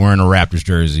wearing a Raptors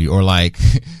jersey, or like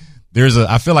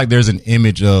I feel like there's an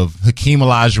image of Hakeem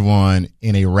Olajuwon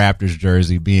in a Raptors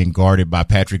jersey being guarded by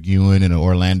Patrick Ewing in an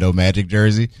Orlando Magic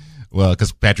jersey. Well,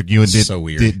 because Patrick Ewing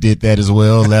did that as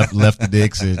well, left the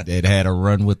Knicks and had a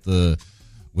run with the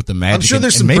Magic. I'm sure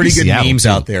there's some pretty good memes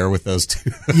out there with those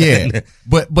two. Yeah,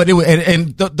 but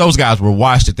those guys were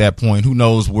washed at that point. Who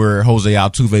knows where Jose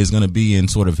Altuve is going to be in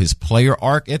sort of his player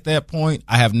arc at that point?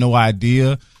 I have no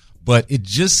idea, but it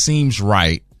just seems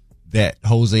right that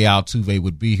Jose Altuve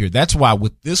would be here. That's why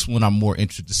with this one, I'm more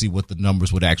interested to see what the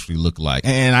numbers would actually look like.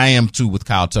 And I am too with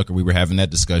Kyle Tucker. We were having that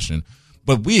discussion.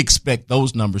 But we expect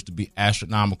those numbers to be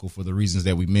astronomical for the reasons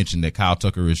that we mentioned, that Kyle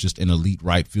Tucker is just an elite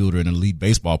right fielder and an elite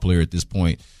baseball player at this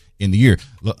point in the year.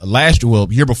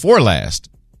 Year before last,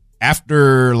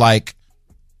 after like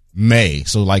May,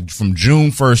 so like from June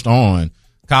 1st on,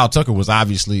 Kyle Tucker was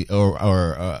obviously,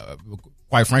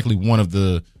 quite frankly, one of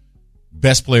the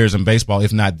best players in baseball,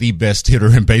 if not the best hitter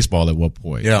in baseball at one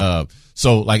point. Yeah.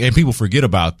 And people forget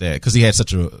about that because he had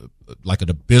such an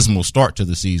abysmal start to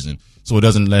the season. So it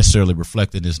doesn't necessarily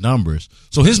reflect in his numbers.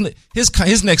 So his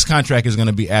next contract is going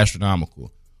to be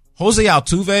astronomical. Jose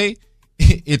Altuve,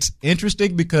 it's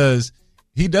interesting because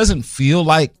he doesn't feel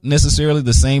like necessarily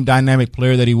the same dynamic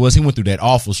player that he was. He went through that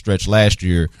awful stretch last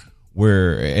year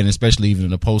and especially even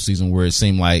in the postseason, where it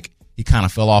seemed like he kind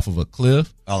of fell off of a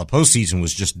cliff. Oh, the postseason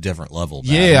was just a different level.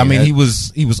 Yeah, he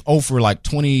was 0 for like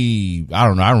 20. I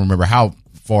don't know. I don't remember how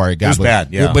far it got. It was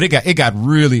bad, yeah. But it got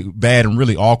really bad and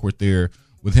really awkward there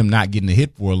with him not getting a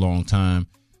hit for a long time.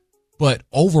 But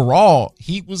overall,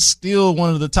 he was still one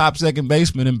of the top second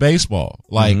basemen in baseball.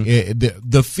 Like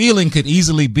the feeling could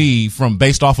easily be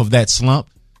based off of that slump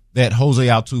that Jose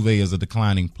Altuve is a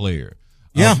declining player.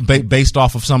 Yeah, based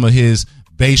off of some of his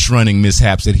base running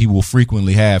mishaps that he will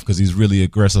frequently have because he's really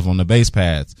aggressive on the base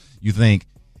paths. You think,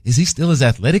 is he still as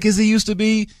athletic as he used to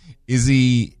be? Is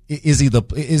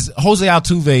Jose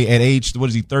Altuve at age, what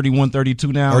is he, 31,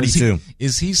 32 now? 32.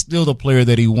 Is he still the player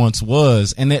that he once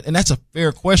was? And that's a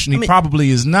fair question. He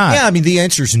probably is not. Yeah, the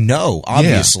answer is no,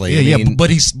 obviously. Yeah, but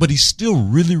he's still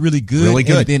really, really good. Really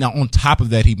good. And then on top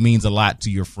of that, he means a lot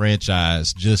to your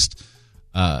franchise. Just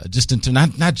into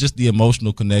not just the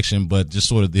emotional connection, but just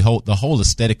sort of the whole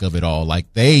aesthetic of it all.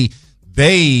 Like they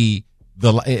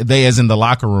as in the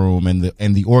locker room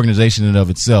and the organization in and of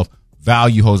itself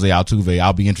value Jose Altuve.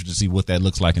 I'll be interested to see what that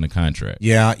looks like in a contract.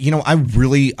 Yeah, I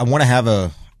want to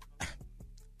have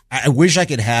I wish I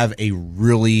could have a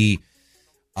really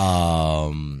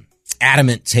adamant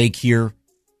take here,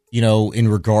 in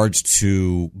regards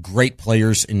to great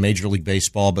players in Major League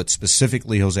Baseball, but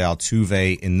specifically Jose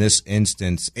Altuve in this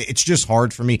instance. It's just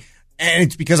hard for me, and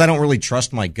it's because I don't really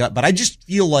trust my gut, but I just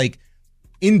feel like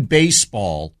in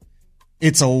baseball,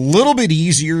 it's a little bit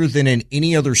easier than in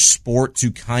any other sport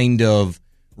to kind of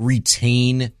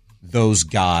retain those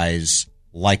guys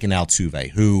like an Altuve,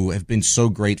 who have been so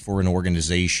great for an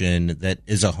organization that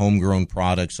is a homegrown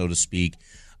product, so to speak,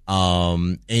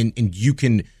 and you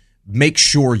can make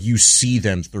sure you see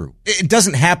them through. It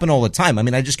doesn't happen all the time. I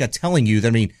mean, I just got telling you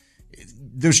that,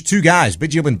 there's two guys,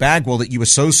 Biggio and Bagwell, that you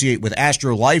associate with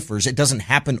Astro lifers. It doesn't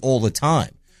happen all the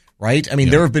time, right?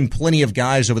 There have been plenty of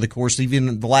guys over the course of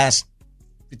even the last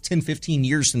 10, 15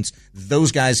 years since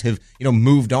those guys have,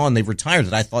 moved on. They've retired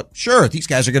that I thought, sure, these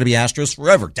guys are going to be Astros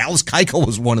forever. Dallas Keuchel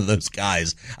was one of those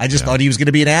guys. I just thought he was going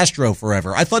to be an Astro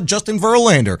forever. I thought Justin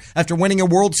Verlander, after winning a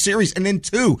World Series and then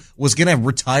 2, was going to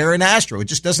retire an Astro. It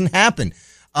just doesn't happen.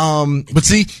 But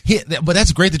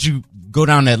that's great that you go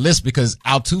down that list, because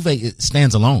Altuve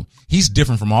stands alone. He's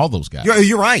different from all those guys.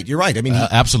 You're right.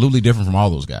 Absolutely different from all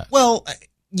those guys. Well,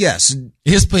 yes.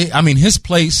 His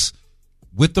place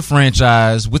with the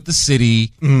franchise, with the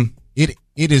city, it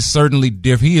is certainly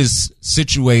different. He is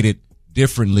situated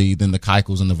differently than the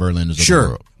Keuchels and the Verlanders of the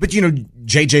world. But,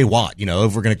 J.J. Watt,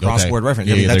 if we're going to cross-board reference,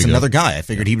 that's another guy. I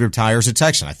figured he'd retire as a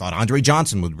Texan. I thought Andre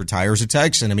Johnson would retire as a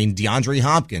Texan. DeAndre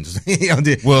Hopkins.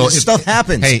 Stuff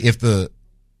happens. Hey, if the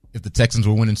Texans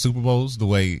were winning Super Bowls the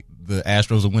way the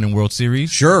Astros are winning World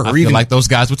Series, sure, I feel like those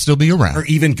guys would still be around. Or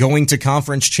even going to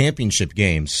conference championship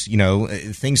games,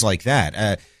 things like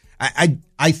that.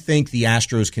 I think the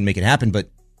Astros can make it happen, but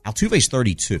Altuve's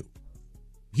 32.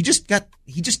 He just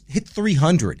hit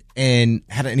 300 and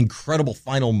had an incredible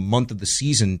final month of the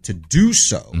season to do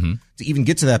so, to even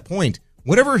get to that point.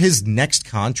 Whatever his next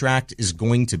contract is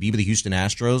going to be with the Houston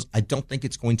Astros, I don't think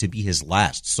it's going to be his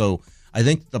last. So I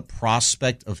think the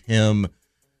prospect of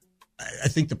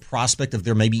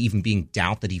there maybe even being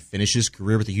doubt that he finishes his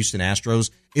career with the Houston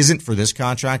Astros isn't for this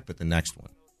contract, but the next one.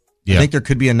 Yeah. I think there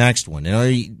could be a next one.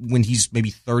 When he's maybe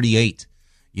 38,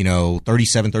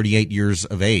 37, 38 years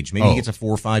of age. Maybe he gets a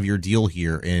 4 or 5 year deal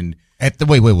here. And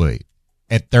wait.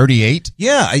 At 38?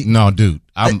 Yeah. No, dude.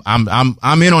 I'm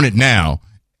in on it now.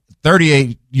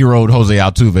 38-year-old Jose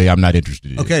Altuve, I'm not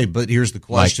interested in. Okay, but here's the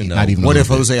question, though. What if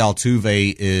Jose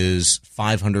Altuve is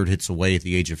 500 hits away at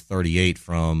the age of 38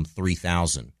 from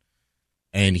 3,000?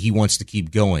 And he wants to keep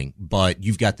going, but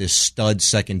you've got this stud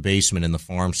second baseman in the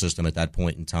farm system at that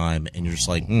point in time, and you're just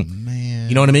like, man.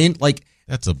 You know what I mean? Like,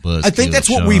 that's a buzz. I think that's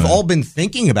what we've all been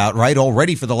thinking about, right,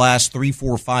 already for the last 3,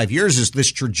 4, 5 years, is this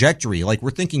trajectory. Like,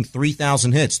 we're thinking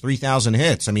 3,000 hits. He's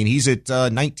at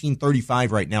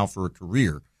 1935 right now for a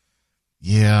career.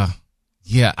 Yeah.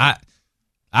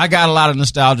 I got a lot of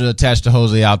nostalgia attached to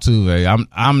Jose Altuve.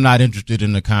 I'm not interested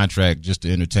in the contract just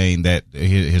to entertain that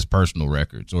his personal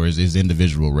records or his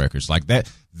individual records like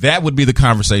that. That would be the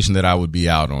conversation that I would be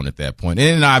out on at that point.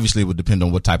 And obviously it would depend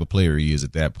on what type of player he is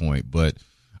at that point. But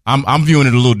I'm viewing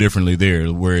it a little differently there.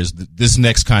 Whereas this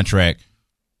next contract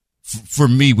for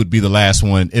me would be the last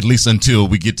one, at least until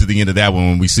we get to the end of that one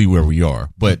when we see where we are.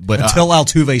 But until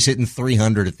Altuve's hitting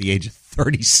 300 at the age of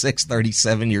 36,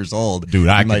 37 years old, dude,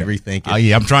 I might rethink it.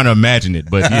 Yeah, I'm trying to imagine it,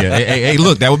 but yeah, hey,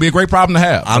 look, that would be a great problem to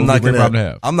have. I'm not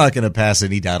going to pass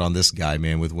any doubt on this guy,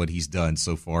 man, with what he's done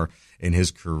so far in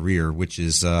his career, which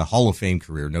is a Hall of Fame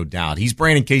career, no doubt. He's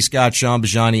Brandon K. Scott, Sean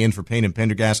Bajani in for Payne and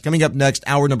Pendergast. Coming up next,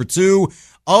 hour number 2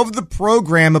 of the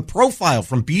program, a profile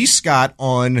from B. Scott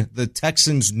on the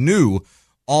Texans' new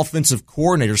offensive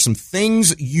coordinator. Some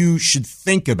things you should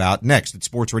think about next at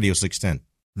Sports Radio 610.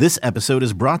 This episode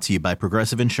is brought to you by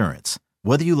Progressive Insurance.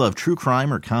 Whether you love true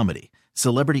crime or comedy,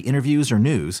 celebrity interviews or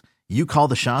news, you call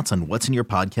the shots on what's in your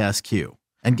podcast queue.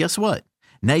 And guess what?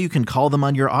 Now you can call them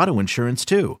on your auto insurance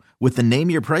too with the Name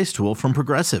Your Price tool from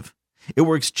Progressive. It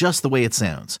works just the way it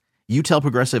sounds. You tell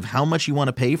Progressive how much you want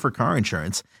to pay for car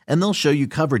insurance, and they'll show you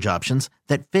coverage options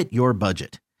that fit your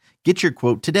budget. Get your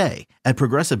quote today at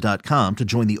Progressive.com to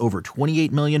join the over 28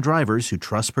 million drivers who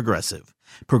trust Progressive.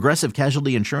 Progressive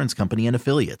Casualty Insurance Company and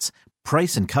Affiliates.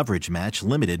 Price and coverage match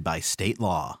limited by state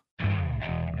law.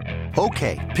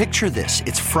 Okay, picture this.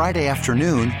 It's Friday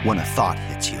afternoon when a thought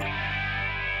hits you.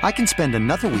 I can spend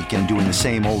another weekend doing the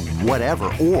same old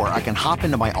whatever, or I can hop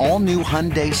into my all-new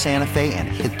Hyundai Santa Fe and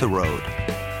hit the road.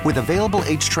 With available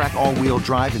H-Track all-wheel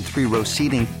drive and 3-row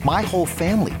seating, my whole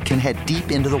family can head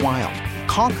deep into the wild.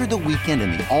 Conquer the weekend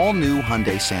in the all-new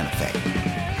Hyundai Santa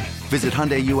Fe. Visit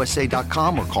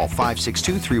HyundaiUSA.com or call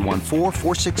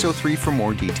 562-314-4603 for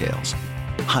more details.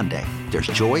 Hyundai, there's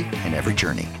joy in every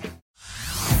journey.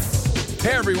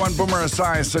 Hey everyone, Boomer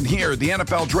Esiason here. The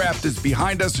NFL Draft is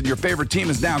behind us and your favorite team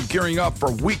is now gearing up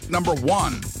for week number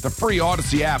 1. The free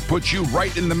Odyssey app puts you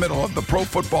right in the middle of the pro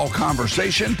football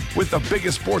conversation with the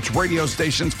biggest sports radio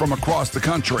stations from across the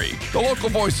country. The local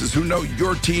voices who know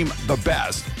your team the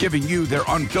best, giving you their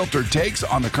unfiltered takes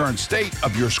on the current state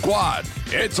of your squad.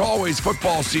 It's always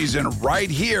football season right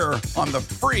here on the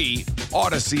free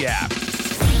Odyssey app.